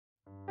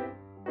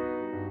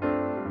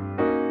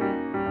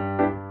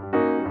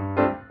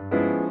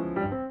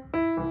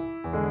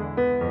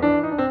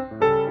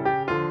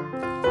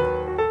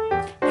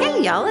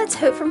y'all, it's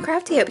Hope from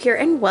Crafty Hope here,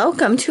 and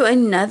welcome to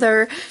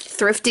another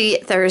Thrifty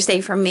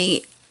Thursday from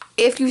me.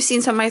 If you've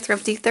seen some of my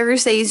Thrifty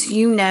Thursdays,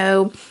 you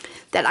know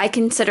that I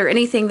consider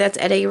anything that's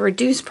at a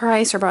reduced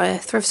price or by a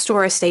thrift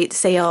store, estate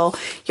sale,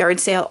 yard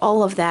sale,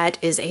 all of that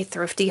is a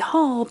thrifty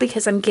haul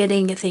because I'm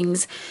getting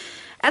things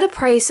at a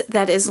price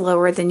that is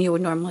lower than you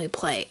would normally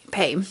pay.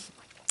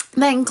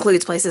 That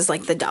includes places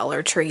like the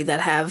Dollar Tree that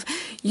have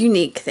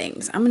unique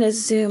things. I'm going to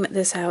zoom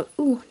this out,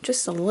 ooh,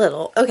 just a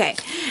little. Okay,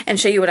 and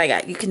show you what I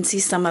got. You can see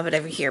some of it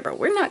over here, but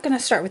we're not going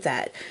to start with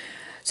that.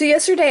 So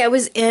yesterday I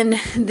was in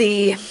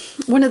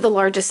one of the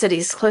largest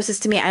cities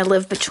closest to me. I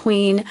live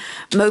between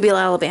Mobile,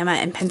 Alabama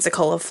and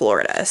Pensacola,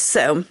 Florida.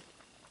 So,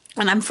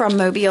 and I'm from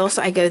Mobile,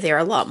 so I go there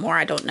a lot more.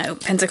 I don't know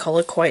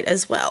Pensacola quite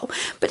as well.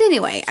 But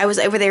anyway, I was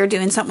over there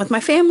doing something with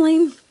my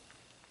family.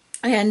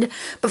 And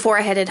before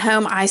I headed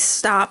home, I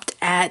stopped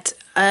at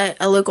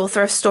a local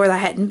thrift store that I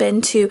hadn't been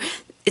to.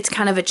 It's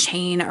kind of a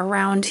chain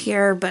around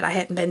here, but I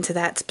hadn't been to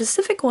that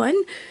specific one.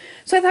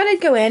 So I thought I'd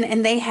go in,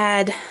 and they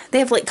have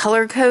like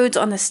color codes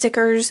on the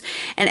stickers,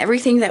 and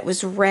everything that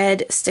was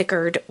red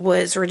stickered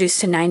was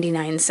reduced to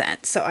 99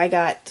 cents. So I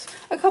got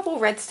a couple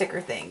red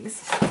sticker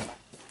things.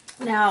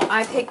 Now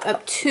I picked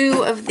up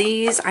 2 of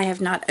these. I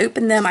have not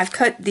opened them. I've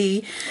cut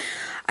the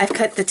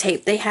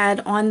tape they had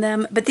on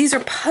them, but these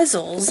are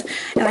puzzles,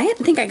 and I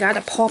didn't think I got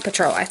a Paw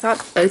Patrol. I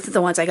thought both of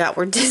the ones I got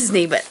were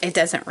Disney, but it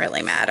doesn't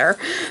really matter.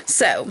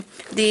 So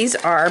these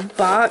are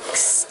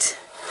boxed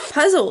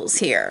puzzles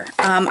here.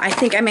 I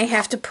think I may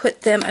have to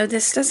put them, oh,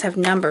 this does have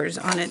numbers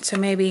on it, so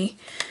maybe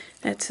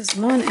that says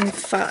 1 and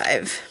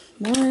 5.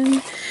 I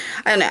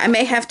don't know, I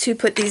may have to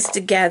put these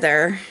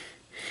together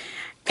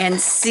and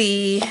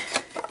see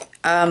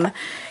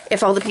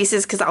if all the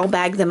pieces, because I'll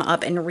bag them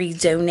up and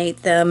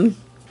redonate them.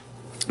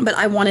 But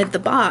I wanted the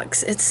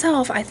box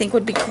itself, I think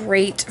would be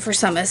great for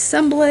some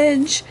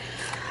assemblage.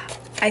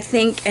 I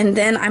think, and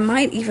then I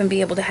might even be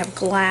able to have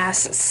glass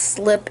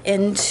slip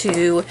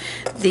into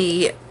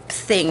the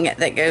thing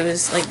that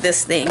goes, like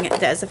this thing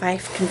does. If I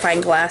can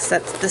find glass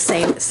that's the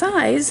same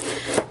size,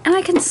 and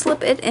I can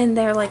slip it in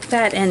there like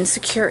that and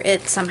secure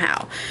it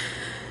somehow.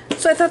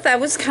 So I thought that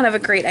was kind of a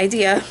great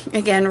idea.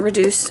 Again,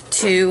 reduced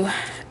to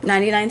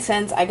 99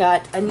 cents. I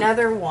got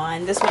another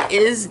one. This one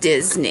is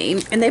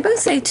Disney, and they both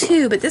say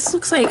 2, but this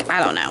looks like,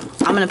 I don't know.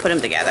 I'm going to put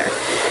them together.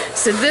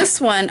 So this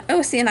one,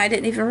 oh, see, and I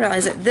didn't even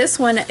realize it. This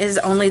one is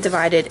only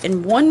divided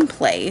in one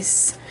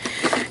place,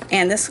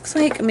 and this looks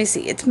like, let me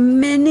see, it's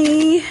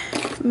Minnie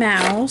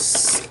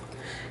Mouse.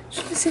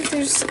 Should I see if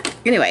there's,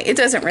 anyway, it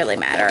doesn't really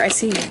matter. I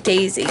see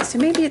Daisy, so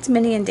maybe it's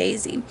Minnie and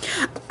Daisy.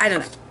 I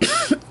don't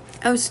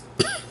know.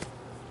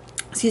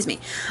 Excuse me.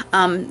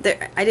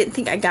 I didn't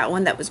think I got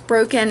one that was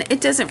broken. It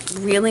doesn't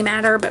really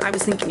matter, but I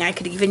was thinking I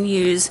could even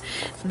use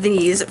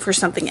these for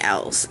something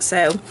else.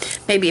 So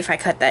maybe if I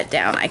cut that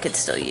down, I could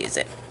still use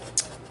it.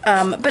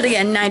 But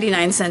again,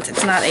 99 cents,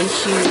 it's not a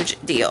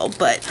huge deal,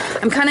 but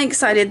I'm kind of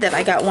excited that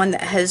I got one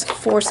that has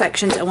 4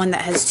 sections and one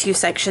that has 2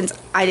 sections.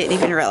 I didn't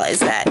even realize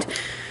that.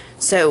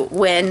 So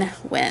win.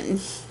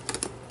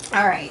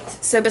 Alright,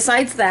 so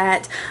besides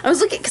that, I was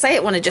looking, because I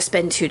didn't want to just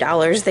spend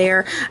 $2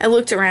 there. I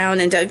looked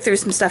around and dug through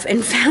some stuff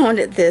and found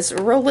this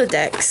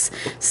Rolodex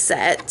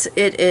set.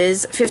 It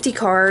is 50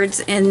 cards,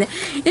 and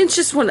it's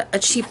just a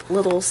cheap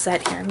little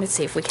set here. Let's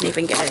see if we can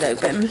even get it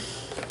open.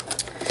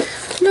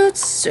 No,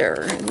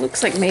 sir. It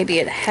looks like maybe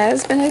it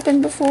has been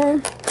opened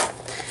before.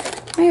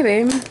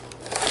 Maybe.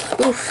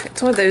 Oof,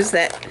 it's one of those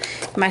that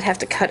you might have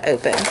to cut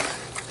open.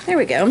 There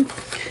we go.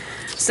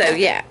 So,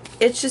 yeah.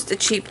 It's just a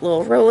cheap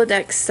little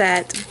Rolodex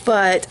set,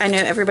 but I know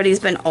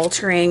everybody's been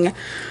altering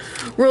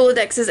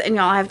Rolodexes, and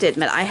y'all, have to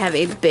admit, I have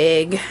a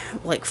big,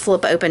 like,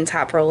 flip open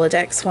top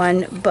Rolodex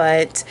one,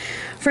 but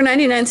for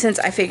 99 cents,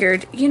 I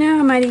figured, you know,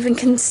 I might even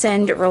can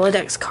send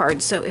Rolodex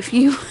cards. So if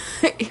you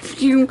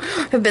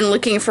have been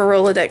looking for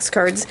Rolodex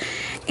cards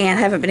and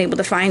haven't been able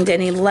to find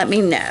any, let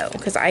me know,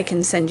 because I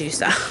can send you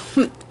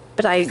some.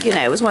 But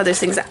it was one of those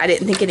things that I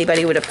didn't think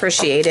anybody would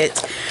appreciate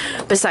it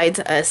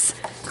besides us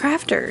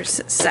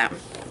crafters. So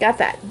got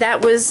that.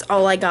 That was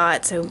all I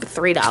got. So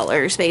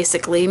 $3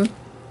 basically.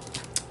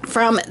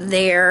 From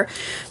there,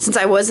 since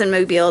I was in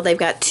Mobile, they've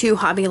got 2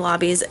 Hobby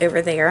Lobbies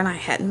over there, and I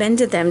hadn't been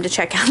to them to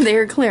check out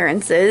their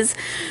clearances.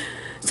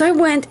 So I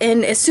went,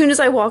 and as soon as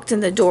I walked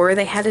in the door,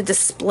 they had a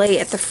display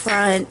at the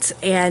front,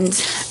 and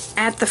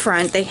at the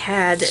front they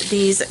had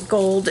these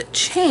gold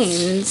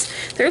chains.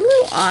 They're a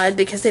little odd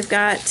because they've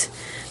got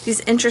these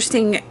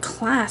interesting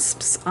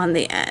clasps on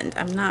the end.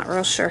 I'm not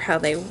real sure how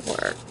they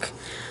work.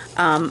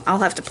 I'll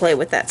have to play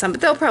with that some,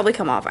 but they'll probably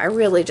come off. I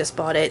really just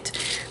bought it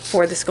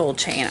for this gold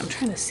chain. I'm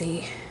trying to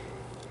see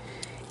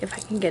if I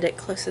can get it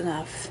close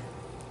enough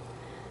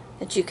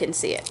that you can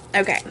see it.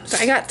 Okay, so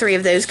I got 3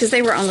 of those because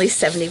they were only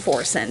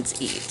 74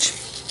 cents each.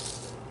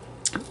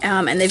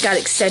 And they've got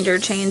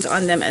extender chains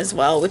on them as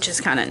well, which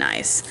is kind of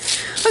nice.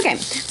 Okay,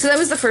 so that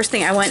was the first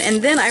thing I went,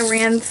 and then I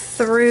ran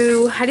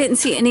through. I didn't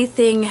see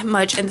anything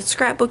much in the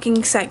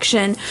scrapbooking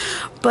section,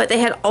 but they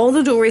had all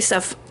the jewelry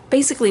stuff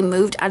basically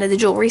moved out of the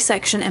jewelry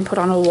section and put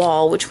on a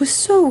wall, which was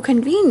so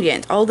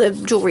convenient. All the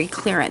jewelry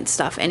clearance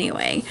stuff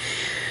anyway.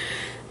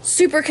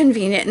 Super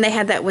convenient, and they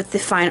had that with the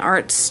fine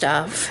art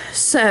stuff.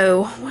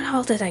 So what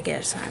else did I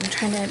get? So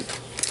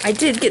I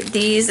did get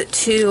these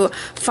 2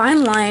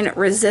 fine line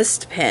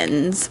resist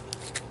pens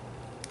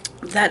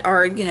that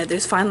are, you know,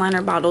 those fine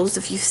liner bottles.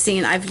 If you've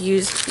seen, I've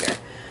used here.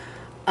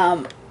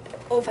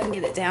 Oh, if I can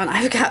get it down,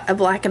 I've got a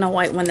black and a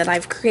white one that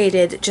I've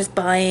created just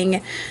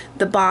buying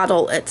the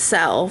bottle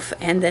itself,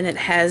 and then it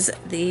has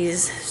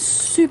these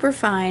super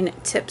fine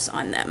tips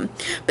on them.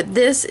 But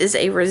this is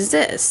a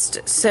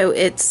resist, so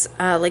it's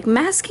like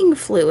masking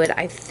fluid,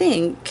 I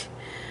think.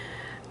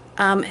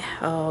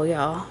 Oh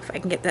y'all, if I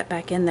can get that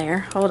back in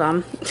there, hold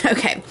on.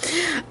 Okay.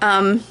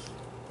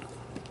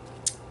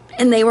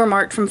 And they were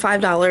marked from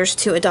 $5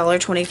 to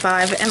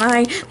 $1.25, and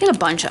they had a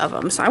bunch of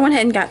them, so I went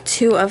ahead and got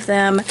 2 of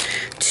them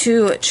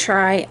to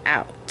try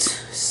out.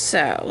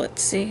 So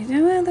let's see.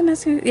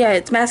 Yeah,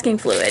 it's masking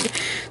fluid,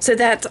 so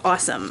that's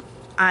awesome.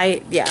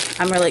 I'm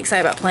really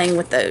excited about playing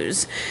with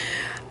those.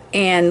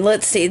 And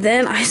let's see,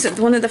 then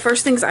one of the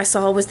first things I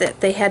saw was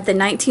that they had the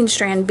 19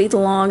 strand bead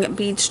long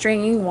bead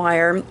stringing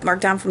wire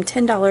marked down from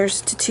 $10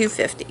 to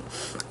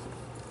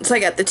 $2.50. So I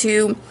got the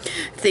 2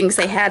 things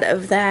they had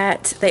of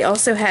that. They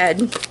also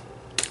had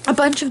a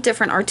bunch of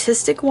different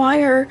artistic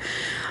wire.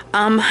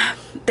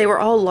 They were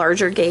all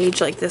larger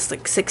gauge, like this,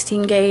 like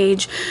 16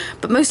 gauge,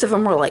 but most of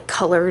them were like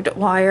colored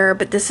wire.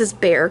 But this is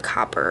bare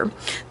copper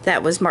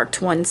that was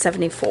marked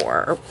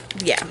 174.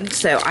 Yeah,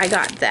 so I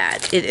got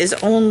that. It is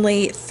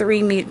only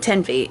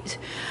 10 feet.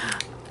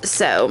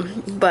 So,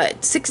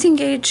 but 16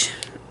 gauge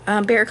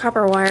bare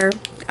copper wire,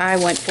 I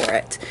went for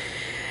it.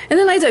 And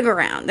then I dug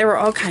around. There were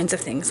all kinds of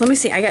things. Let me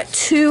see. I got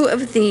 2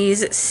 of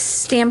these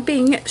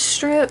stamping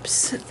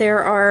strips.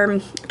 There are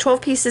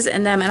 12 pieces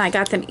in them, and I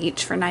got them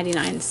each for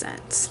 99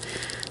 cents.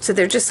 So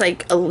they're just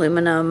like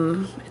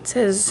aluminum. It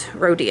says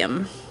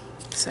rhodium.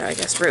 So I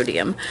guess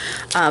rhodium.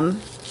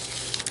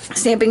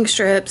 Stamping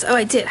strips. Oh,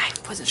 I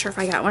wasn't sure if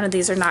I got one of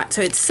these or not.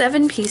 So it's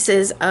 7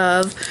 pieces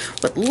of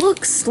what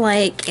looks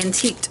like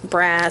antiqued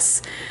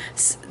brass.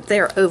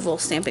 They're oval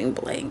stamping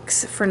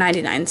blanks for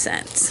 99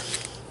 cents.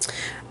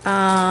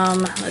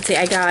 Let's see,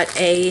 I got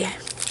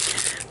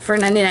for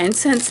 99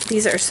 cents,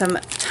 these are some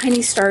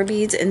tiny star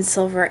beads in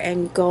silver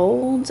and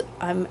gold.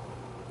 I'm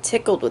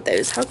tickled with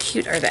those. How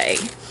cute are they?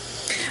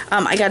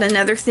 I got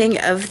another thing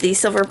of the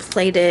silver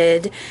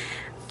plated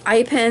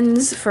eye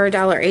pins for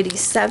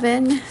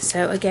 $1.87.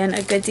 So again,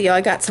 a good deal.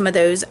 I got some of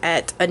those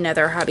at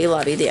another Hobby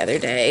Lobby the other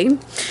day.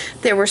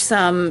 There were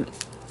some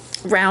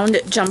round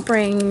jump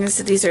rings.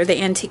 These are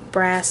the antique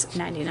brass,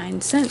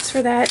 99 cents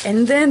for that.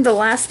 And then the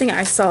last thing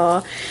I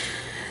saw,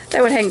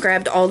 I went ahead and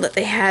grabbed all that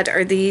they had,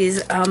 are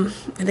these,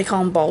 they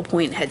call them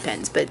ballpoint head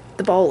pins, but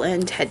the ball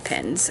end head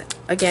pins,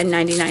 again,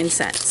 99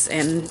 cents.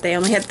 And they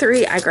only had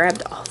 3. I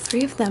grabbed all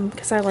 3 of them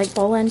because I like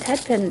ball end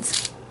head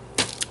pins.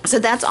 So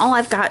that's all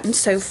I've gotten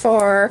so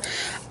far.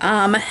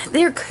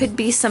 There could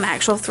be some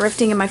actual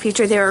thrifting in my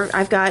future.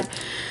 I've got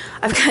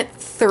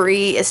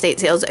 3 estate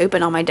sales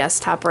open on my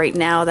desktop right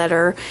now that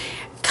are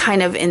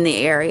kind of in the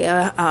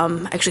area.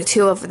 Actually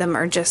 2 of them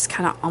are just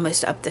kind of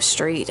almost up the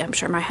street. I'm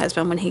sure my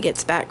husband, when he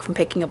gets back from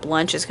picking up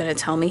lunch, is going to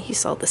tell me he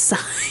saw the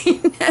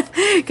sign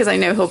because I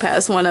know he'll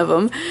pass one of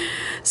them.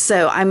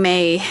 So I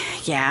may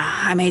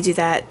do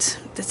that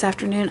this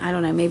afternoon. I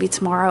don't know, maybe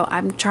tomorrow.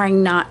 I'm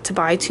trying not to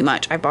buy too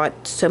much. I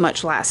bought so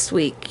much last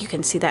week. You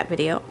can see that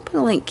video. I'll put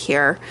a link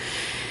here.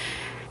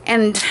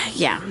 And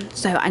yeah,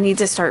 so I need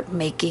to start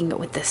making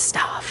with this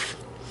stuff.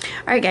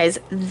 All right, guys,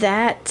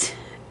 that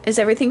is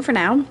everything for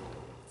now.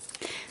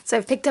 So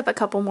I've picked up a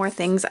couple more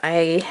things.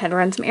 I had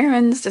run some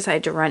errands,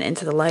 decided to run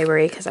into the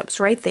library because I was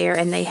right there,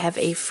 and they have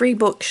a free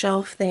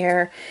bookshelf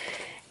there.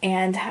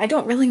 And I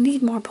don't really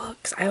need more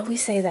books. I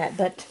always say that,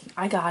 but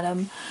I got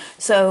them.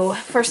 So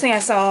first thing I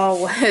saw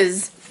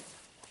was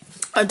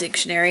a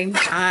dictionary.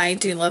 I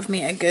do love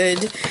me a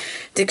good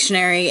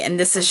dictionary, and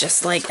this is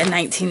just like a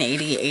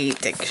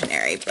 1988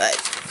 dictionary, but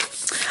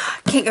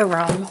can't go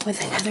wrong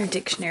with another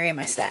dictionary in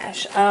my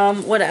stash.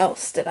 What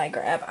else did I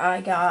grab?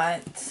 I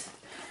got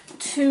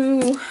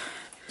 2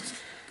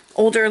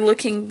 older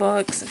looking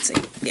books. Let's see.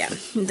 Yeah,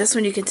 this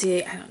one you can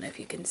see. I don't know if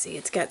you can see.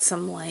 It's got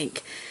some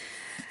like,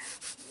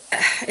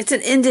 it's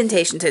an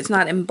indentation, so it's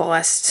not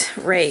embossed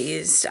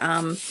raised.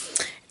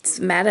 It's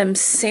Madame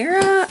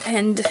Sarah,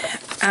 and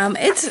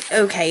it's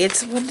okay.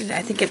 It's, what did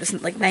I think it was,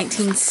 like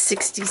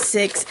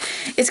 1966.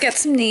 It's got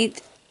some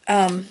neat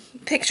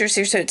pictures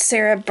here. So it's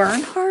Sarah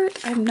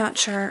Bernhardt. I'm not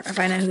sure if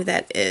I know who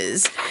that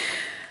is,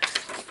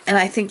 and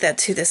I think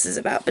that's who this is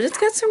about. But it's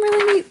got some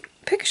really neat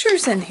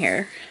pictures in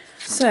here.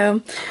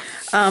 So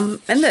and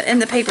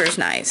the paper's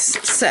nice.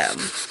 So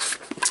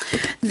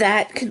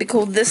that could be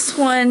cool. This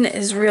one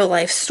is real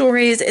life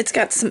stories. It's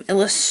got some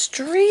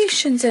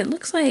illustrations. It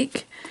looks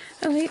like,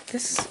 oh wait,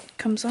 this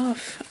comes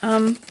off.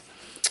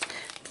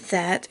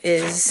 That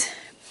is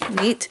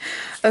neat.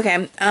 Okay,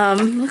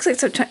 looks like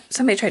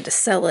somebody tried to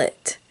sell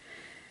it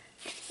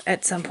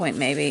at some point,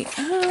 maybe.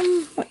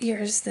 What year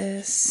is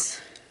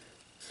this?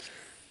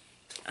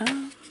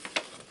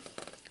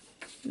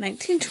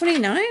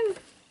 1929?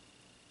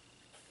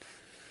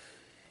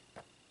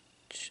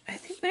 I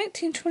think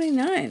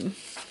 1929.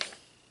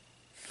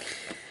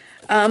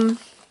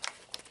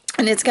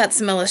 And it's got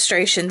some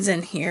illustrations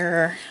in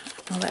here.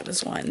 Oh, that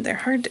was one. They're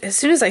hard to, as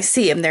soon as I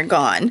see them, they're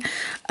gone.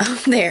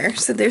 There.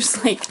 So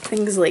there's like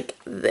things like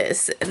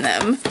this in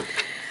them.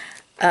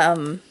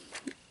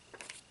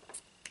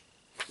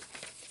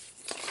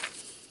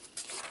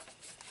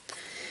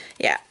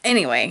 Yeah,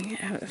 anyway,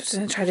 I was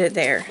going to try to,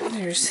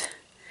 there's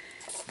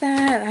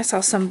that. I saw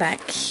some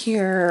back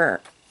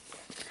here,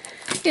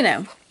 you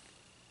know,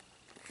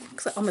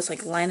 looks almost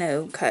like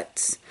lino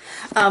cuts.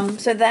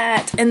 So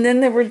that, and then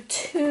there were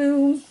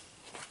two,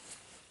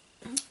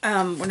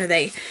 what are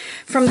they,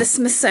 from the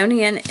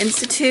Smithsonian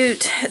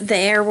Institute.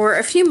 There were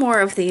a few more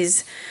of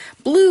these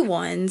blue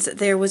ones.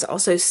 There was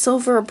also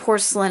silver,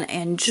 porcelain,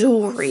 and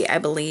jewelry, I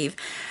believe.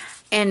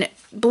 And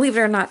believe it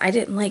or not, I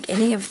didn't like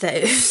any of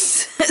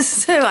those.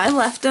 So I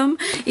left them,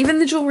 even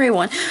the jewelry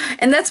one.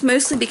 And that's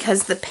mostly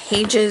because the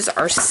pages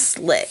are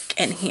slick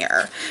in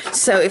here.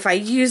 So if I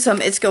use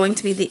them, it's going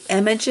to be the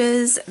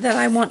images that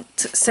I want.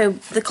 So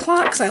the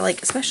clocks I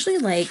like, especially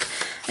like,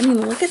 I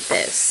mean, look at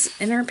this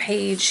inner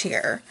page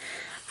here.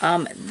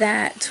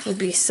 That would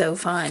be so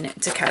fun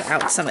to cut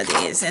out some of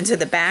these. And so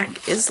the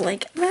back is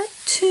like that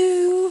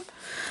too.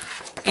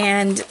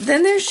 And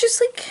then there's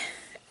just like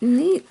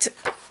neat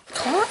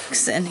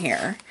clocks in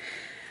here.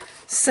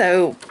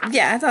 So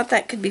yeah, I thought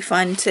that could be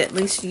fun to at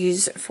least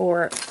use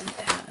for,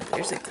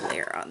 there's a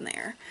glare on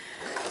there,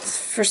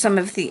 for some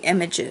of the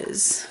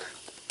images.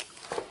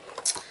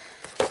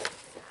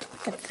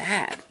 Look at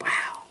that.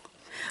 Wow.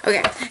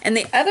 Okay, and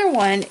the other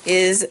one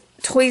is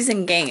Toys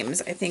and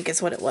Games, I think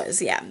is what it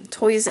was. Yeah,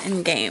 Toys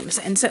and Games.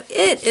 And so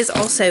it is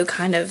also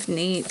kind of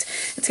neat.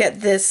 It's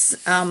got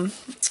this on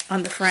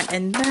the front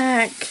and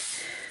back,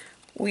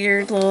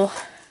 weird little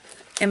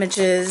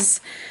images.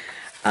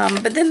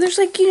 But then there's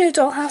like, you know,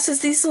 doll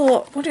houses, these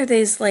little, what are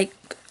these, like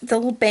the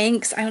little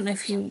banks? I don't know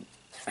if you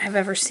have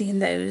ever seen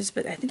those,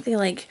 but I think they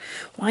like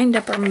wind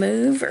up or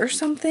move or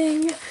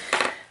something.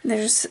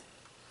 There's,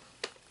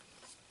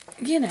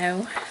 you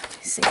know, let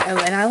me see.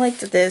 Oh, and I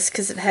liked this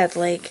because it had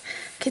like,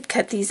 could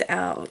cut these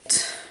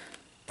out.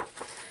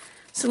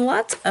 So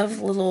lots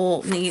of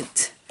little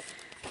neat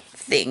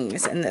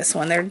things in this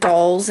one. There are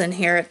dolls in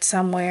here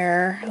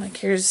somewhere. Like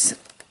here's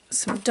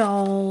some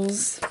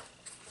dolls.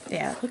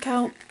 Yeah, look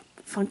how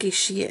funky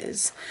she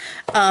is.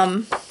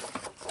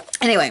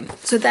 Anyway,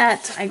 so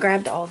that, I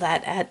grabbed all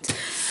that at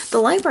the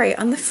library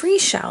on the free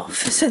shelf.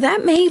 So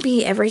that may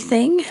be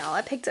everything. Now,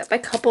 I picked up a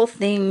couple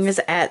things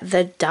at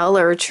the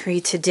Dollar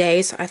Tree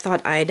today, so I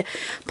thought I'd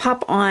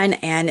pop on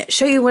and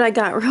show you what I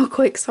got real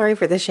quick. Sorry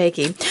for the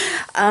shaky.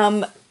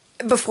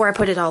 Before I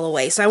put it all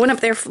away. So I went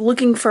up there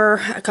looking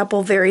for a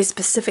couple very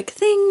specific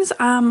things.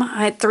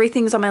 I had 3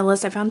 things on my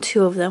list. I found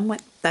 2 of them.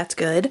 That's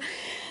good.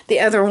 The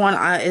other one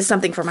is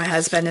something for my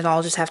husband, and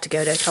I'll just have to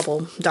go to a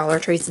couple Dollar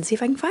Trees and see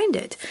if I can find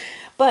it.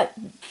 But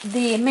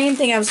the main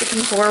thing I was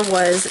looking for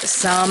was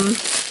some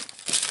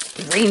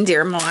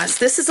reindeer moss.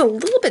 This is a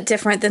little bit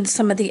different than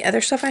some of the other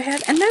stuff I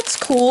had, and that's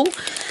cool.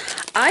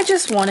 I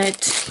just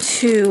wanted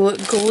to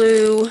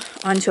glue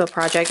onto a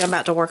project I'm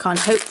about to work on.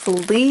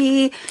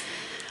 Hopefully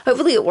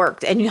it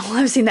worked, and you'll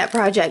have seen that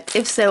project.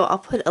 If so, I'll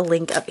put a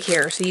link up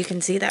here so you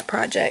can see that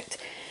project.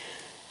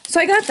 So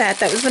I got that.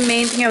 That was the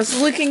main thing I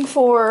was looking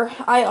for.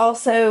 I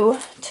also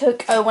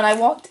took, when I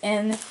walked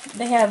in,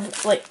 they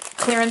have like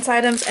clearance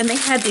items, and they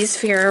had these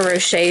Ferrero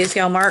Rochers,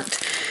 y'all,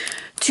 marked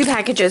 2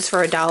 packages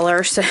for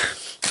 $1. So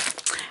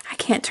I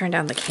can't turn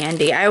down the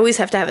candy. I always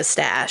have to have a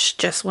stash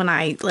just when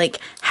I like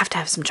have to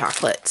have some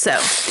chocolate. So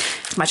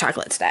it's my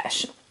chocolate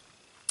stash.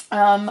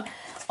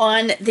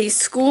 On the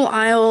school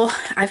aisle,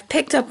 I've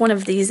picked up one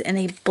of these in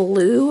a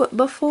blue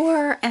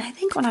before, and I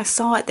think when I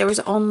saw it, there was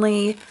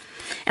only,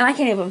 and I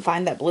can't even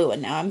find that blue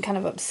one now. I'm kind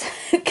of upset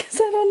because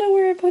I don't know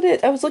where I put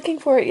it. I was looking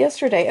for it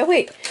yesterday. Oh,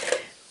 wait.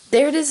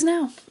 There it is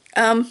now.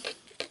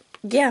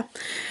 Yeah.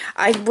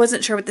 I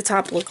wasn't sure what the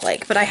top looked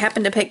like, but I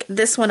happened to pick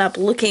this one up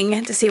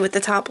looking to see what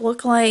the top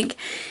looked like.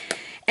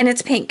 And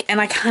it's pink,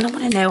 and I kind of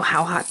want to know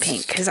how hot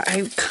pink, because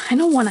I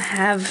kind of want to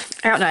have,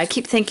 I don't know, I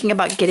keep thinking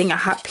about getting a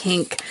hot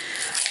pink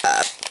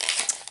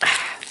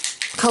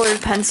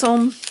colored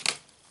pencil.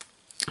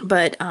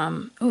 But,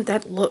 oh,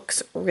 that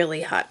looks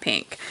really hot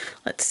pink.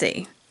 Let's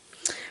see.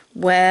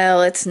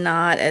 Well, it's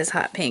not as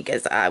hot pink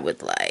as I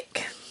would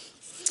like.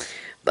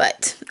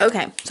 But,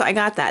 okay, so I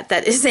got that.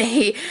 That is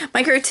a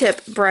micro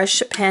tip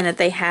brush pen that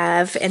they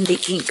have in the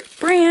ink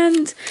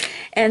brand.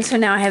 And so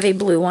now I have a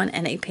blue one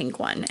and a pink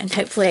one. And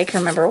hopefully I can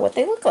remember what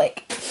they look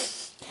like.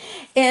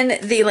 In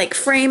the like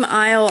frame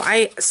aisle,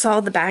 I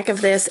saw the back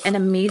of this and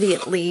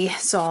immediately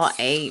saw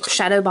a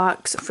shadow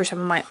box for some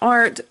of my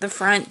art. The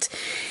front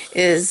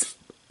is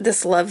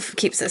This Love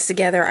Keeps Us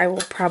Together. I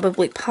will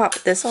probably pop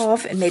this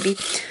off and maybe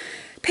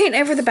paint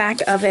over the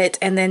back of it,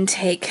 and then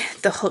take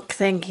the hook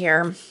thing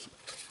here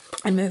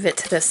and move it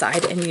to the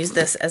side and use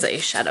this as a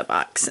shadow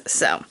box.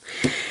 So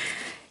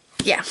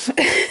yeah.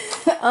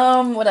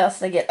 What else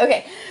did I get?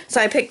 Okay,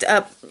 so I picked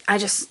up, I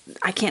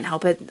can't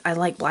help it. I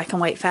like black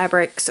and white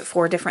fabrics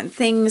for different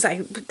things.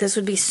 This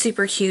would be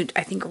super cute.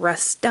 I think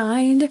rust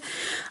dyed.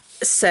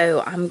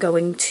 So I'm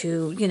going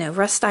to,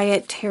 rust dye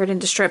it, tear it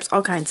into strips,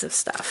 all kinds of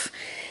stuff.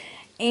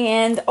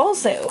 And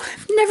also,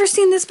 I've never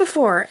seen this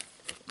before.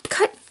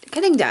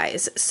 Cutting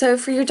dies. So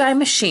for your dye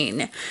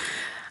machine,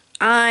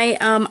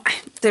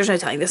 there's no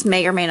telling, this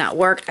may or may not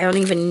work. I don't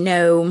even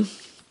know.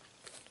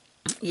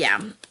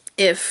 Yeah,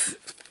 it's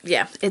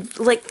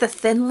like the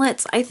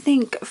thinlets, I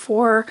think,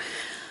 for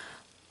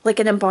like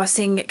an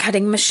embossing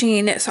cutting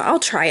machine. So I'll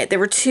try it. There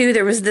were two.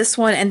 There was this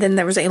one, and then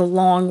there was a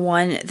long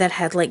one that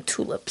had like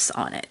tulips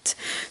on it.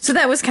 So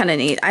that was kind of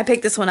neat. I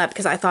picked this one up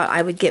because I thought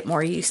I would get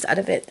more use out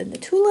of it than the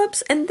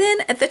tulips. And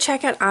then at the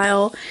checkout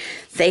aisle,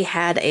 they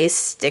had a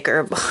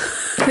sticker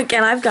book.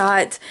 And I've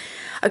got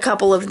a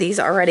couple of these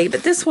already,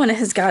 but this one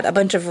has got a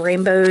bunch of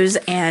rainbows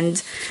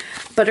and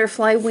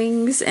butterfly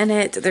wings in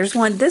it. There's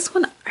one, this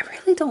one I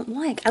really don't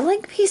like. I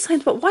like peace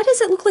signs, but why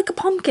does it look like a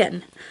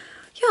pumpkin?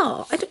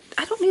 Y'all,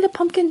 I don't need a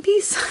pumpkin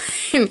peace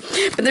sign.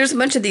 But there's a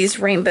bunch of these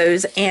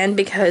rainbows, and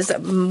because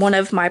one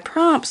of my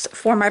prompts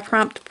for my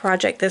prompt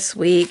project this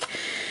week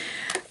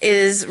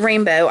is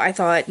rainbow, I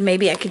thought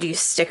maybe I could use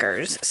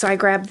stickers. So I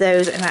grabbed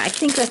those, and I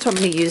think that's what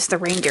I'm going to use the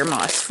reindeer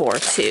moss for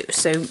too.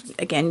 So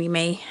again, you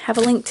may have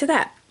a link to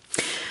that.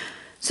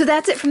 So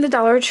that's it from the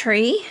Dollar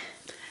Tree.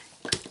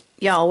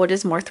 Y'all, what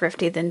is more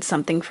thrifty than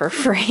something for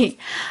free?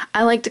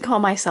 I like to call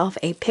myself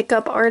a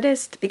pickup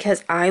artist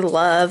because I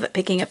love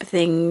picking up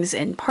things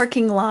in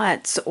parking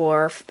lots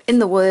or in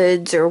the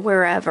woods or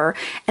wherever,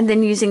 and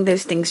then using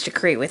those things to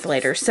create with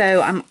later.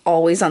 So I'm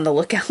always on the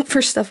lookout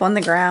for stuff on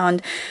the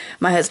ground.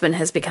 My husband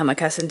has become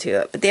accustomed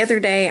to it. But the other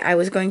day I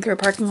was going through a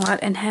parking lot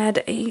and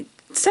had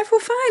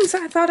several finds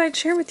I thought I'd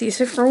share with you.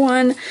 So for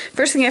one,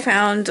 first thing I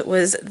found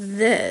was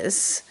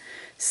this,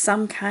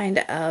 some kind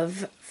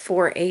of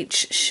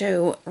 4-H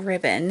show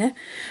ribbon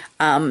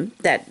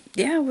that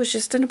was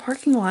just in a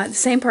parking lot, the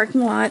same parking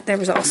lot. There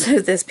was also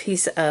this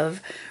piece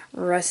of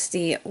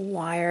rusty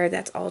wire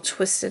that's all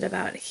twisted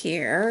about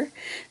here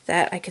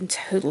that I can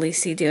totally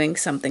see doing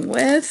something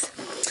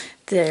with.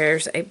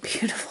 There's a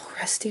beautiful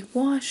rusty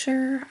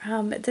washer.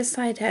 This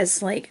side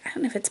has, like, I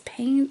don't know if it's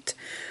paint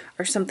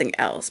or something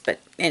else, but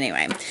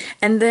anyway.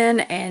 And then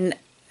an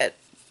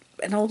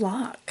old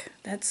lock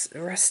that's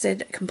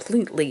rusted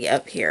completely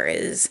up here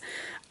is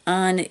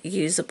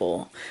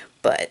unusable,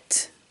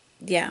 but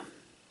yeah,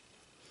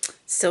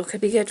 still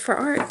could be good for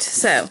art.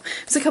 So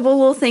it's a couple of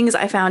little things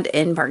I found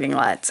in parking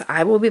lots.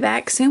 I will be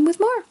back soon with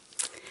more.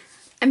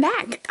 I'm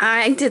back.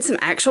 I did some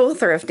actual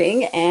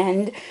thrifting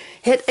and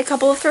hit a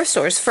couple of thrift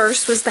stores.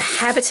 First was the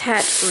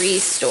Habitat Free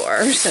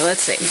store. So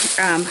let's see.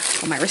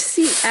 Pull my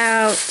receipt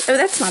out. Oh,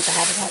 that's not the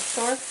Habitat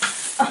store.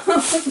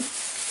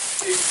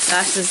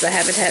 This is the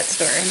Habitat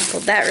store, and I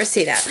pulled that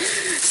receipt out.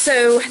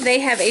 So they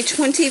have a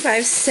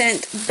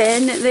 25-cent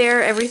bin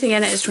there. Everything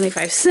in it is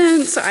 25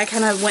 cents. So I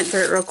kind of went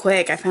through it real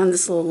quick. I found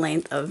this little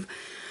length of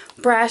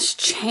brass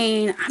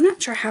chain. I'm not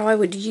sure how I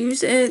would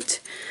use it,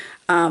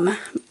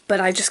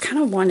 but I just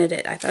kind of wanted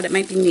it. I thought it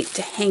might be neat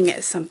to hang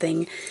it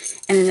something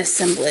in an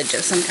assemblage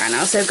of some kind. I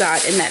also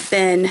got in that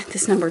bin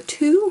this number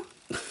 2.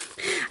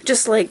 I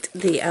just liked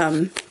the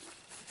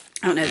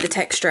I don't know, the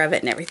texture of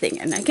it and everything.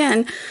 And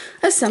again,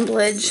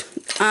 assemblage.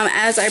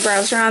 As I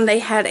browsed around, they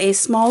had a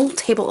small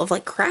table of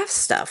like craft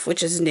stuff,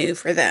 which is new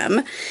for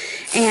them.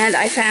 And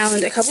I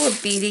found a couple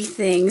of beady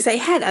things. They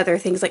had other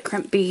things like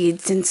crimp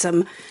beads and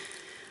some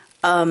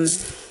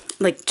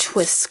like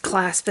twist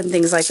clasp and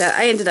things like that.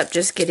 I ended up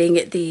just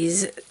getting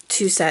these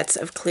 2 sets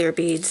of clear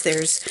beads.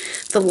 There's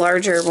the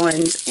larger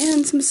ones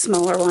and some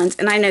smaller ones.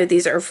 And I know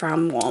these are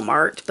from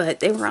Walmart, but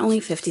they were only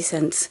 50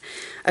 cents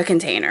a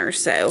container.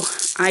 So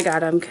I got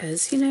them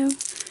because, you know,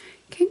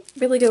 can't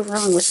really go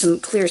wrong with some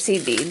clear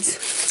seed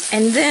beads.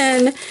 And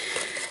then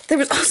there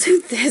was also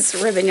this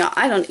ribbon, y'all.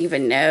 I don't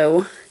even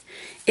know.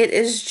 It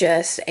is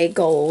just a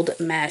gold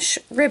mesh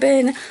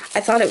ribbon. I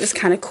thought it was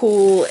kind of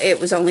cool. It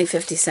was only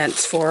 50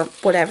 cents for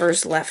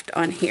whatever's left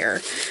on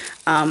here.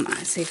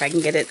 Let's see if I can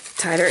get it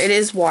tighter. It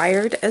is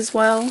wired as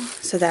well,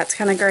 so that's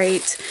kind of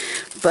great.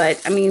 But,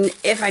 I mean,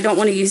 if I don't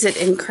want to use it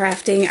in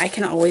crafting, I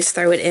can always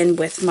throw it in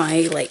with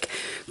my, like,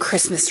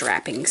 Christmas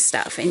wrapping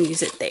stuff and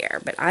use it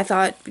there. But I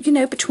thought, you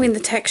know, between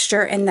the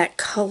texture and that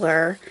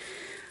color,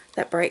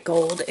 that bright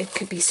gold, it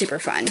could be super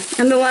fun.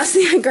 And the last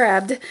thing I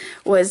grabbed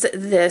was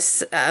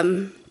this,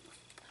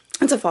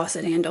 it's a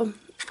faucet handle.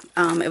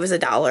 It was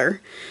 $1.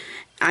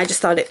 I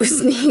just thought it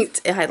was neat.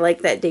 I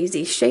like that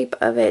daisy shape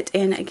of it.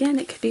 And again,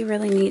 it could be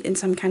really neat in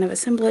some kind of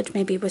assemblage,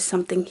 maybe with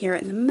something here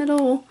in the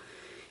middle.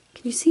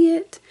 Can you see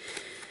it?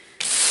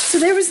 So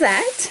there was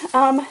that.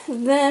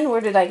 Then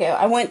where did I go?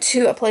 I went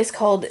to a place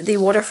called the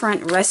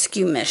Waterfront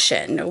Rescue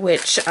Mission,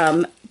 which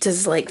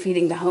does like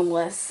feeding the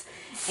homeless.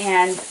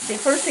 And the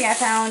first thing I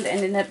found and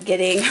ended up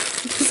getting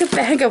was a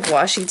bag of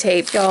washi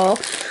tape, y'all.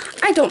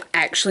 I don't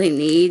actually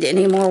need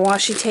any more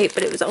washi tape,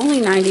 but it was only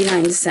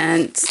 99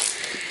 cents.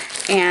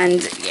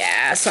 And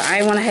yeah, so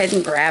I went ahead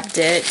and grabbed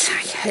it.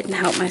 I couldn't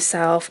help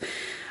myself.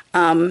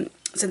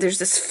 So there's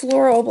this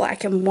floral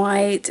black and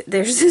white.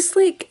 There's this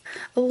like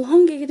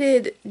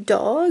elongated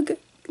dog.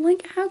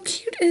 Like, how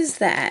cute is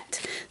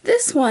that?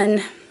 This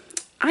one,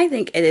 I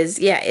think it is,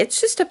 yeah,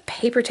 it's just a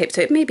paper tape.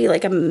 So it may be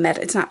like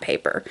it's not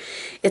paper.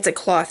 It's a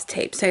cloth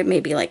tape. So it may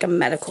be like a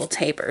medical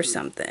tape or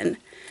something.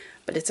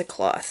 But it's a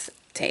cloth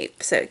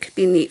tape. So it could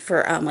be neat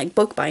for like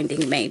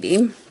bookbinding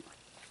maybe.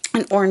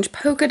 An orange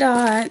polka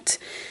dot.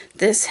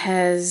 This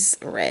has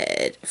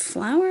red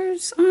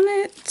flowers on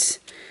it.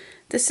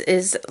 This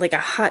is like a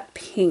hot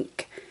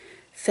pink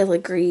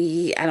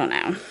filigree, I don't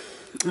know.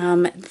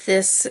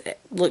 This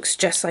looks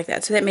just like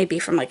that. So that may be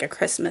from like a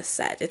Christmas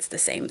set. It's the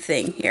same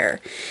thing here.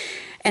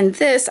 And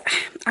this,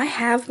 I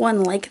have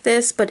one like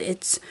this, but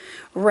it's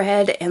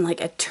red and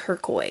like a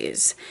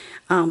turquoise.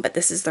 But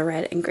this is the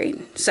red and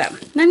green. So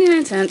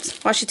 99 cents,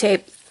 washi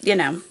tape, you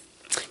know,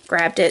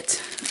 grabbed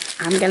it.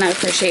 I'm going to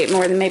appreciate it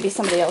more than maybe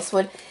somebody else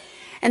would.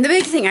 And the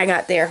big thing I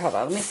got there, hold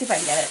on, let me see if I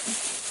can get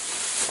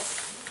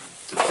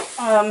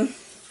it.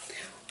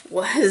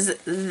 Was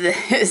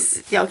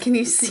this. Y'all, can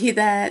you see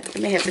that? I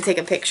may have to take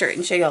a picture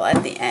and show y'all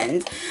at the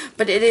end.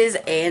 But it is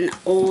an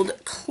old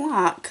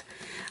clock.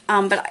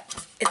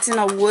 But it's in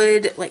a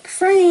wood like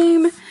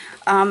frame.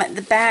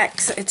 The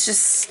backs, it's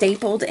just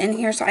stapled in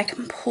here, so I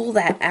can pull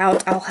that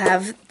out. I'll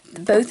have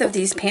both of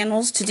these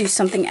panels to do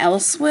something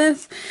else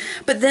with.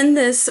 But then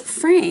this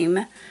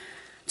frame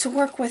to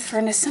work with for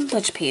an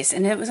assemblage piece,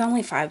 and it was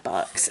only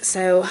 $5.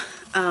 So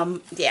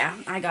yeah,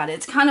 I got it.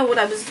 It's kind of what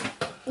I was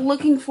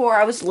looking for.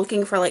 I was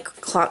looking for like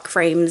clock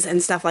frames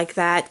and stuff like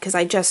that because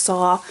I just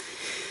saw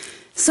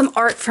some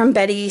art from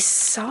Betty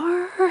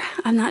Saar,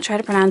 I'm not trying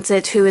to pronounce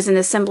it, who is an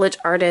assemblage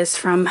artist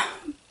from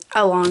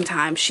a long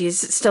time.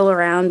 She's still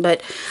around,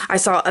 but I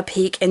saw a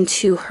peek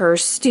into her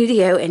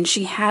studio and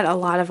she had a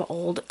lot of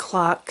old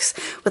clocks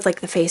with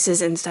like the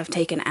faces and stuff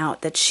taken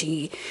out that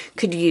she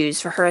could use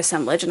for her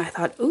assemblage, and I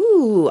thought,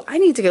 ooh, I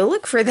need to go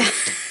look for that.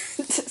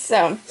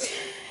 So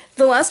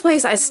the last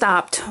place I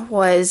stopped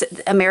was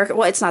America.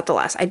 Well, it's not the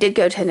last. I did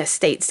go to an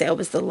estate sale. It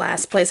was the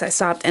last place I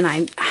stopped, and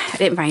I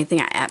didn't find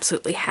anything I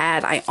absolutely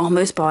had. I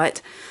almost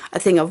bought a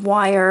thing of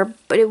wire,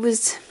 but it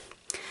was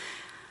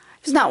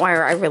not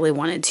wire I really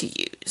wanted to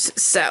use,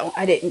 so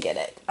I didn't get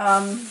it.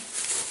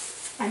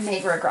 I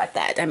may regret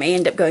that. I may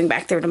end up going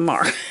back there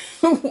tomorrow.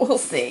 We'll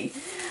see.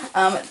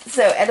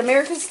 So at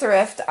America's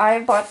Thrift,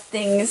 I bought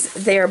things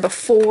there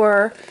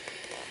before.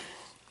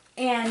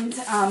 And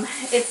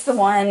it's the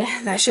one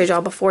that I showed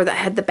y'all before that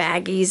had the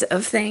baggies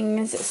of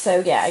things.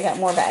 So yeah, I got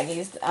more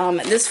baggies.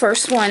 This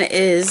first one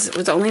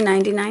was only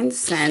 99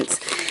 cents.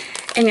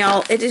 And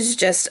y'all, it is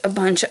just a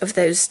bunch of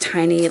those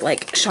tiny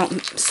like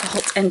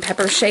salt and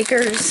pepper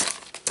shakers.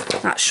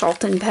 Not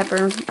salt and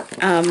pepper.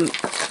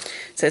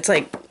 So it's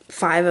like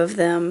 5 of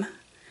them.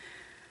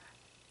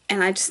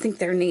 And I just think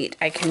they're neat.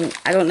 I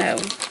don't know.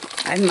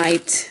 I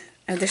might,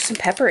 oh, there's some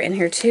pepper in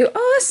here too.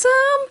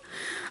 Awesome!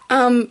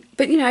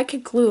 But you know, I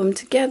could glue them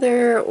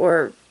together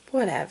or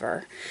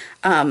whatever.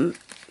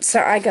 So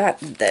I got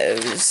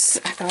those.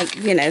 I thought,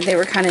 you know, they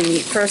were kind of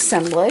neat for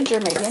assemblage or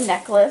maybe a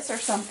necklace or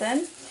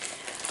something.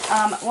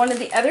 One of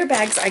the other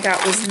bags I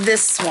got was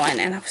this one,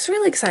 and I was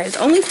really excited. It's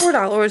only $4,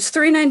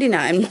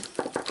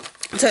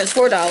 $3.99. So it's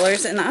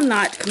 $4, and I'm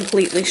not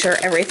completely sure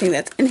everything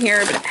that's in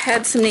here, but it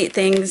had some neat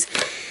things.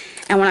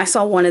 And when I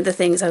saw one of the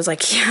things, I was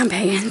like, yeah, I'm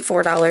paying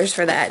 $4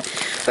 for that.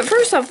 But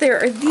first off,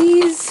 there are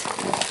these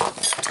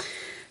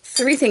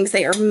 3 things.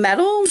 They are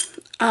metal.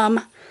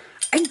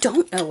 I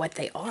don't know what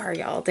they are,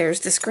 y'all.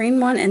 There's this green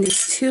one and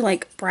these 2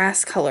 like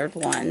brass colored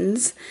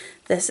ones.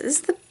 This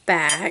is the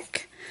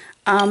back.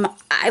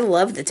 I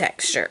love the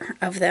texture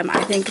of them.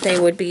 I think they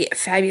would be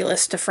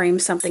fabulous to frame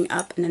something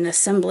up in an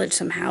assemblage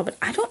somehow, but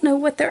I don't know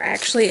what they're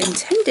actually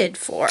intended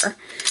for.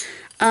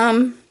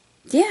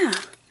 Yeah.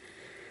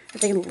 Are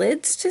they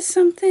lids to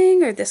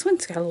something? Or this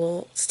one's got a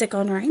little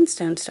stick-on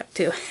rhinestone stuck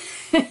to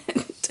it.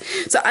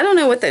 So I don't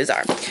know what those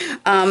are.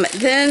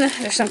 Then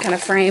there's some kind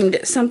of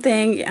framed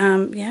something.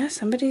 Yeah,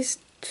 somebody's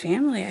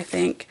family, I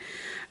think.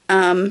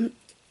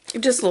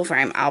 Just a little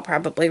frame. I'll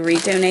probably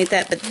redonate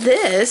that. But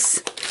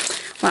this,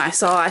 when I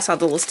saw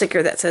the little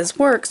sticker that says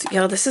works. You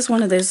know, this is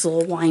one of those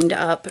little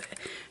wind-up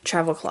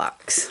travel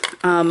clocks.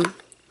 And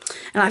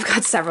I've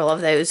got several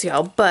of those,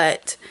 y'all.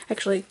 But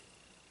actually,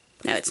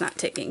 no, it's not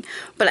ticking.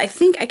 But I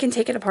think I can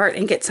take it apart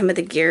and get some of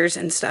the gears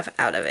and stuff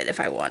out of it if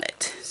I want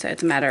it. So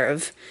it's a matter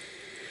of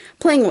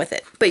playing with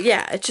it. But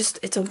yeah,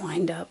 it's a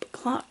wind-up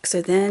clock.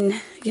 So then,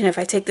 you know, if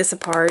I take this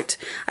apart,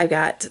 I've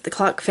got the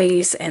clock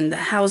face and the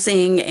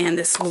housing and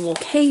this little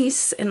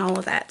case and all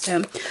of that.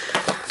 So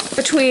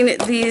between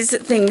these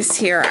things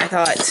here, I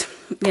thought,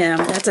 you know,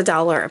 that's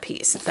 $1 a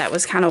piece. That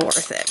was kind of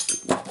worth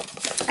it.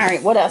 All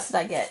right, what else did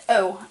I get?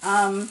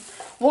 Oh,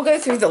 we'll go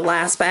through the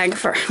last bag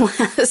for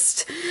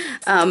last.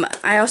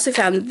 I also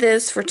found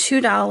this for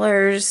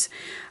 $2.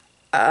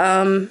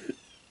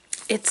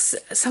 It's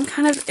some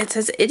kind of, it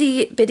says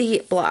itty bitty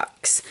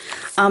blocks.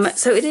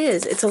 So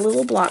it's a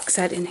little block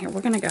set in here.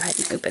 We're going to go ahead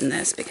and open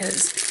this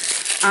because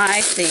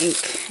I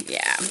think,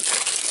 yeah,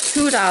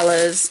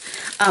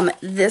 $2.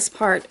 This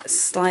part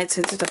slides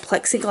into the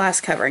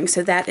plexiglass covering,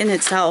 so that in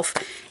itself,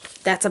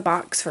 that's a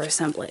box for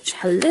assemblage.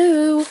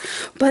 Hello.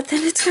 But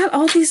then it's got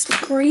all these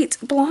great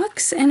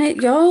blocks in it,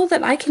 y'all,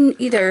 that I can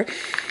either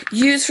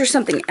use for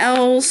something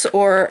else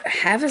or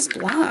have as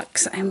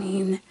blocks. I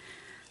mean,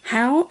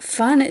 how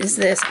fun is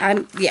this?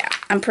 I'm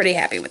pretty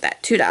happy with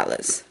that.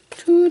 $2.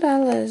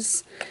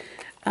 $2.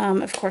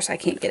 Of course, I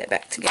can't get it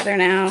back together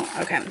now.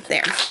 Okay,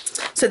 there.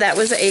 So that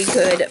was a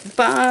good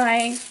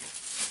buy.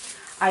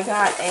 I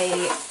got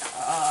a,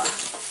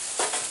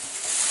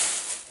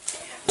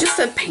 just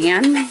a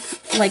pan,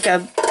 like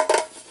a,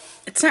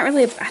 it's not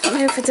really, I don't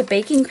know if it's a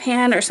baking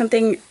pan or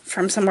something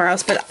from somewhere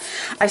else, but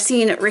I've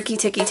seen Ricky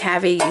Tikki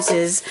Tavi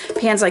uses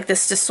pans like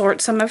this to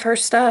sort some of her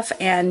stuff,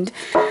 and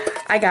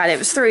I got it. It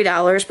was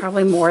 $3,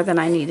 probably more than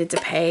I needed to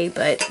pay,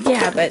 but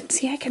yeah, but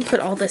see, I can put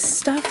all this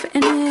stuff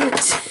in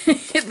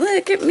it.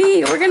 Look at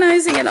me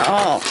organizing it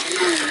all.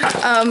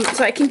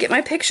 So I can get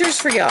my pictures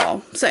for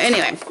y'all. So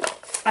anyway,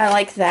 I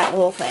like that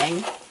little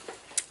thing.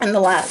 And the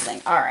last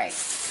thing, all right,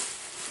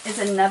 is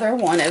another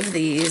one of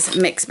these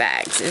mix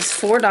bags. It's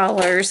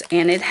 $4,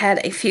 and it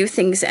had a few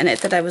things in it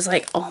that I was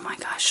like, oh my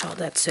gosh, oh,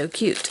 that's so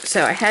cute.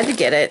 So I had to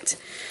get it.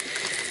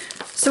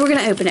 So we're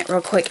gonna open it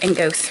real quick and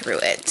go through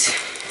it.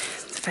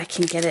 If I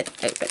can get it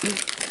open.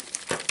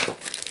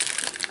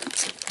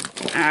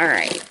 All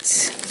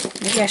right.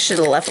 Maybe I should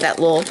have left that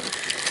little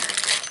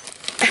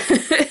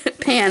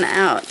pan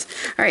out.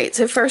 All right,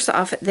 so first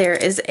off, there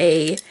is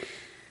a,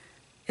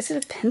 is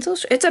it a pencil?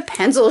 It's a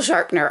pencil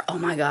sharpener. Oh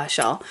my gosh,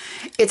 y'all.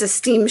 It's a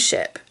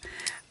steamship.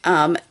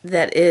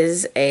 That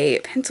is a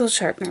pencil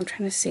sharpener. I'm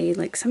trying to see,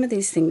 like, some of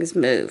these things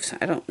move, so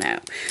I don't know.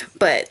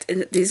 But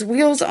these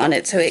wheels on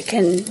it, so it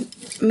can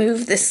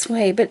move this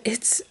way, but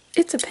it's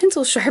a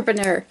pencil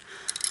sharpener.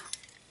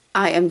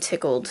 I am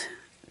tickled.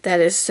 That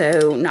is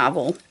so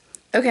novel.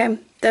 Okay,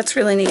 that's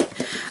really neat.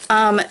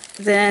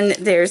 Then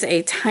there's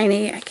a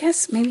tiny, I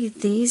guess maybe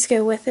these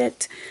go with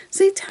it.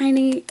 See,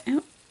 tiny,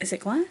 oh, is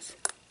it glass?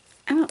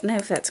 I don't know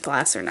if that's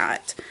glass or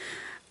not.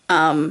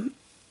 A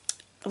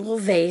little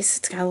vase.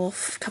 It's got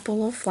a couple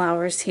little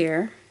flowers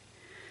here.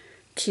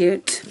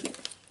 Cute.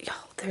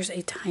 Oh, there's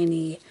a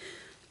tiny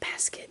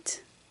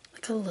basket.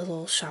 Like a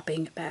little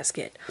shopping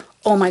basket.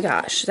 Oh my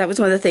gosh. That was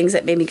one of the things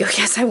that made me go,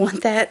 yes, I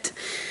want that.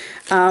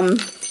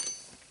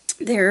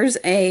 There's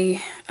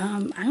a,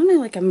 I don't know,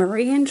 like a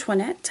Marie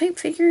Antoinette type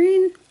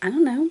figurine. I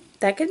don't know.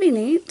 That could be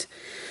neat.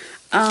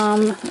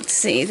 Let's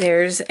see.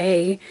 There's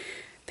a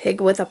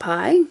pig with a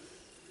pie.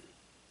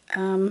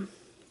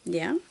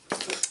 Yeah.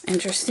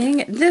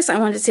 Interesting. This, I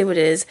wanted to see what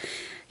it is.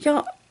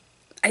 Y'all,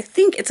 I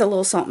think it's a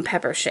little salt and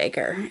pepper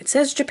shaker. It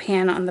says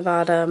Japan on the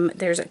bottom.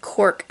 There's a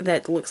cork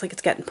that looks like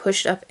it's gotten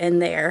pushed up in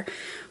there.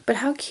 But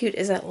how cute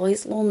is that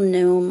little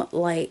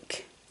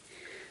gnome-like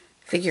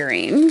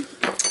figurine?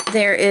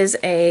 There is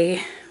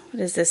a,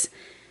 what is this?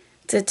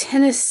 It's a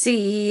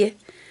Tennessee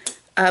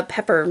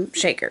pepper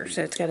shaker.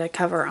 So it's got a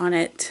cover on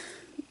it.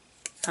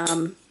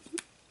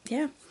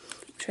 Yeah.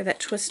 Try that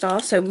twist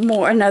off. So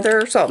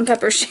another salt and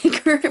pepper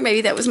shaker. Maybe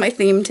that was my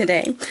theme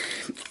today.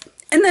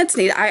 And that's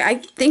neat. I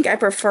think I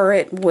prefer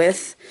it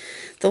with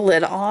the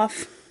lid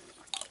off.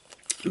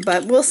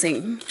 But we'll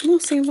see. We'll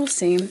see. We'll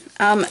see.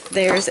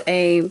 There's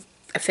a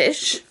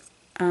fish.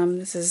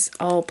 This is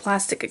all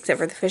plastic except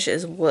for the fish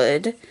is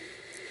wood.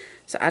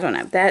 So I don't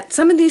know. That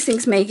some of these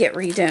things may get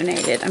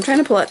redonated. I'm trying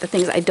to pull out the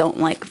things I don't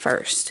like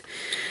first.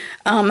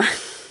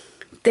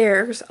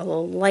 There's a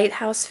little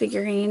lighthouse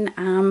figurine.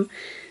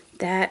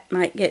 That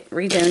might get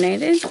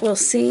redonated. We'll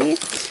see.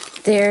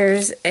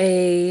 There's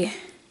a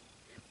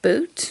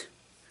boot.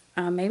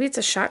 Maybe it's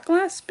a shot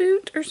glass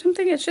boot or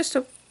something. It's just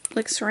a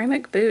like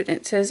ceramic boot. And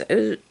it says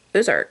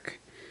Ozark.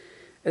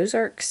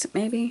 Ozarks,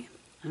 maybe.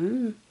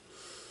 I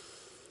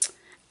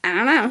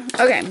don't know.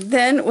 Okay,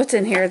 then what's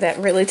in here that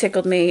really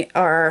tickled me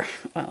are,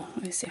 well,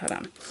 let me see, hold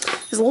on.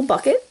 There's a little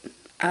bucket.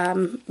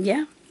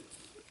 Yeah.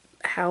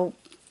 How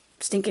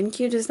stinking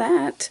cute is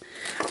that?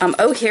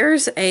 Oh,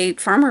 here's a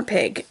farmer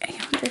pig. I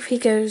wonder if he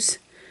goes,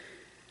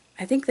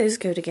 I think those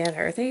go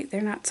together.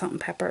 They're not salt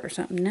and pepper or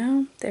something.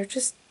 No, they're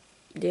just,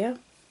 yeah,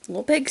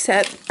 little pig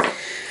set.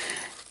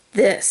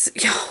 This,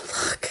 y'all,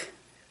 look.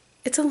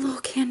 It's a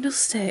little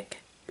candlestick.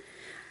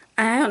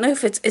 I don't know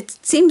if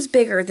it seems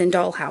bigger than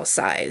dollhouse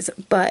size,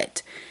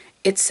 but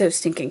it's so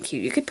stinking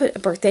cute. You could put a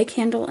birthday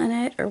candle in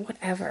it or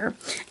whatever.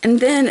 And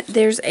then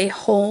there's a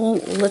whole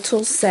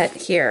little set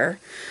here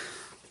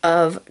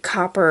of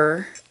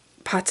copper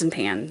pots and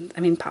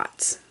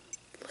pots.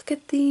 Look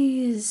at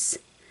these.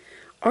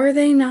 Are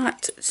they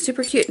not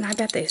super cute? And I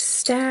bet they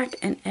stack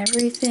and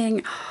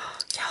everything. Oh,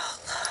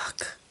 y'all,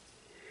 look.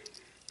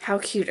 How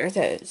cute are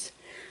those?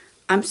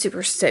 I'm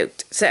super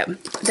stoked. So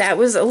that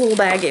was a little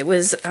bag. It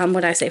was,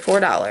 what I say,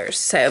 $4.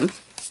 So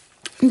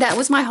that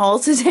was my haul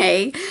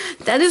today.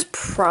 That is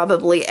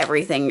probably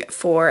everything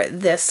for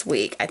this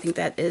week. I think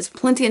that is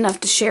plenty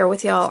enough to share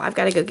with y'all. I've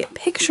got to go get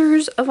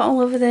pictures of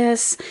all of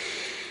this.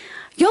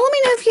 Y'all let me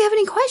know if you have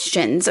any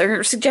questions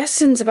or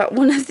suggestions about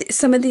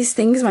some of these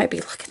things. Might be,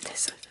 look at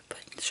this.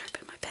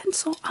 Sharpen my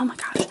pencil. Oh my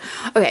gosh.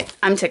 Okay,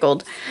 I'm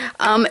tickled.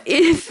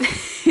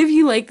 If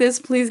you like this,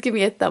 please give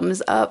me a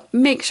thumbs up.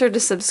 Make sure to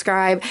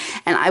subscribe,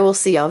 and I will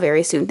see y'all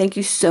very soon. Thank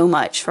you so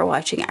much for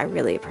watching. I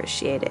really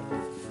appreciate it.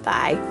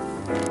 Bye.